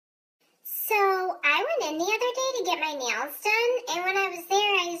in the other day to get my nails done, and when I was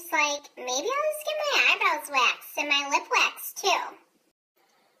there, I was like, maybe I'll just get my eyebrows waxed and my lip waxed too.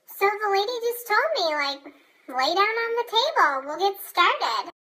 So the lady just told me, like, lay down on the table, we'll get started.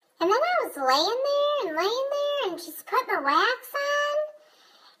 And then I was laying there, and she's putting the wax on,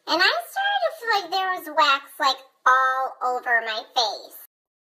 and I started to feel like there was wax, like, all over my face.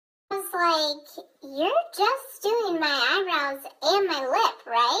 I was like, you're just doing my eyebrows and my lip,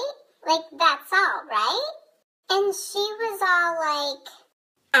 right? Like, that's all, right? And she was all like,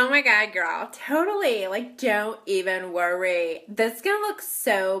 oh my God, girl, totally. Like, don't even worry. This is gonna look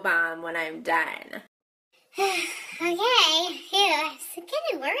so bomb when I'm done. okay, phew, I was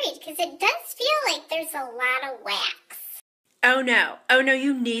getting worried because it does feel like there's a lot of wax. Oh no,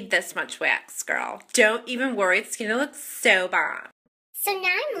 you need this much wax, girl. Don't even worry, it's gonna look so bomb. So now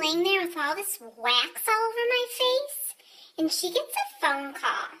I'm laying there with all this wax all over my face, and she gets a phone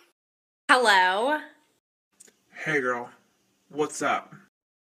call. Hello? Hey girl, what's up?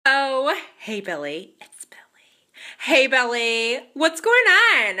 Oh, hey Billy, it's Billy. Hey Billy, what's going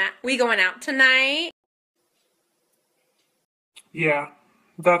on? We going out tonight? Yeah,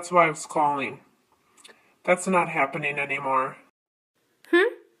 that's why I was calling. That's not happening anymore.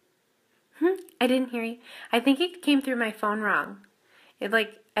 I didn't hear you. I think it came through my phone wrong.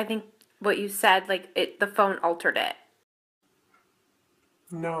 I think what you said, the phone altered it.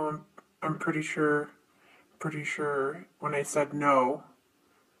 No, I'm pretty sure when I said no,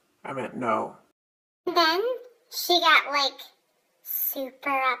 I meant no. Then she got, like, super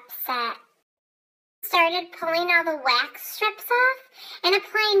upset. Started pulling all the wax strips off and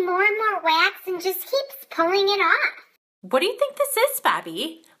applying more and more wax and just keeps pulling it off. What do you think this is,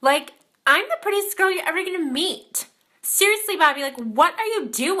 Bobby? Like, I'm the prettiest girl you're ever gonna meet. Seriously, Bobby, like, what are you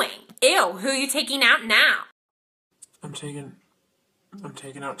doing? Ew, who are you taking out now? I'm taking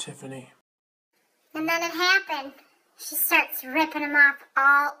out Tiffany. And then it happened. She starts ripping them off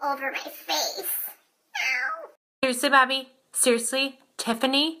all over my face. Ow. Seriously, Bobby? Seriously?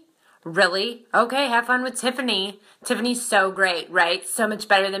 Tiffany? Really? Okay, have fun with Tiffany. Tiffany's so great, right? So much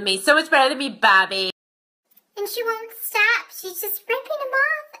better than me. So much better than me, Bobby. And she won't stop. She's just ripping them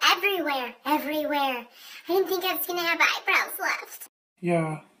off everywhere. I didn't think I was going to have eyebrows left.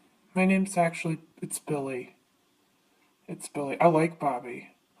 Yeah, my name's it's Billy. It's Billy. I like Bobby.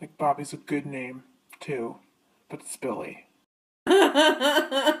 Like, Bobby's a good name, too. But it's Billy.